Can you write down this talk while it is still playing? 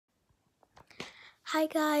Hi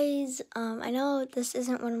guys, I know this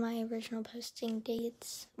isn't one of my original posting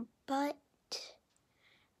dates, but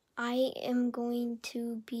I am going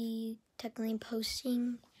to be technically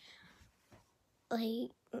posting,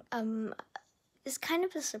 like, it's kind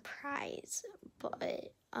of a surprise,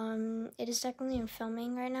 but, it is technically in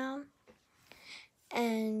filming right now,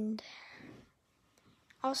 and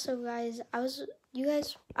also guys, I was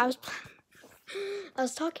I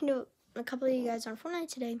was talking to a couple of you guys on Fortnite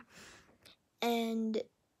today, and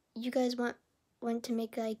you guys want to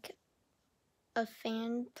make like a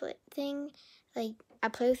fan thing, like I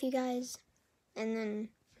play with you guys, and then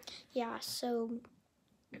yeah, so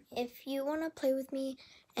if you want to play with me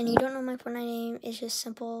and you don't know my Fortnite name, it's just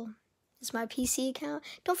simple. It's my PC account.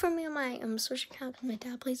 Don't follow me on my Switch account because my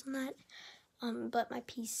dad plays on that. But my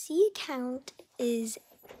PC account is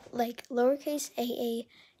like lowercase aa,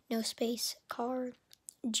 no space, car,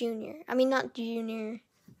 junior. I mean not junior,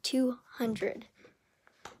 200.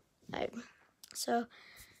 So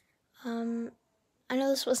I know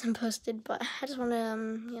this wasn't posted, but I just want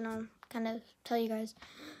to kind of tell you guys,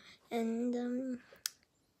 and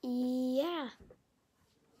yeah.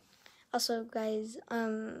 Also, guys,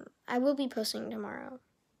 I will be posting tomorrow.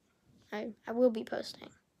 I will be posting,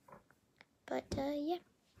 but yeah.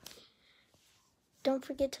 Don't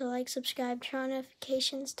forget to like, subscribe, turn on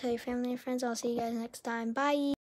notifications, tell your family and friends. I'll see you guys next time. Bye.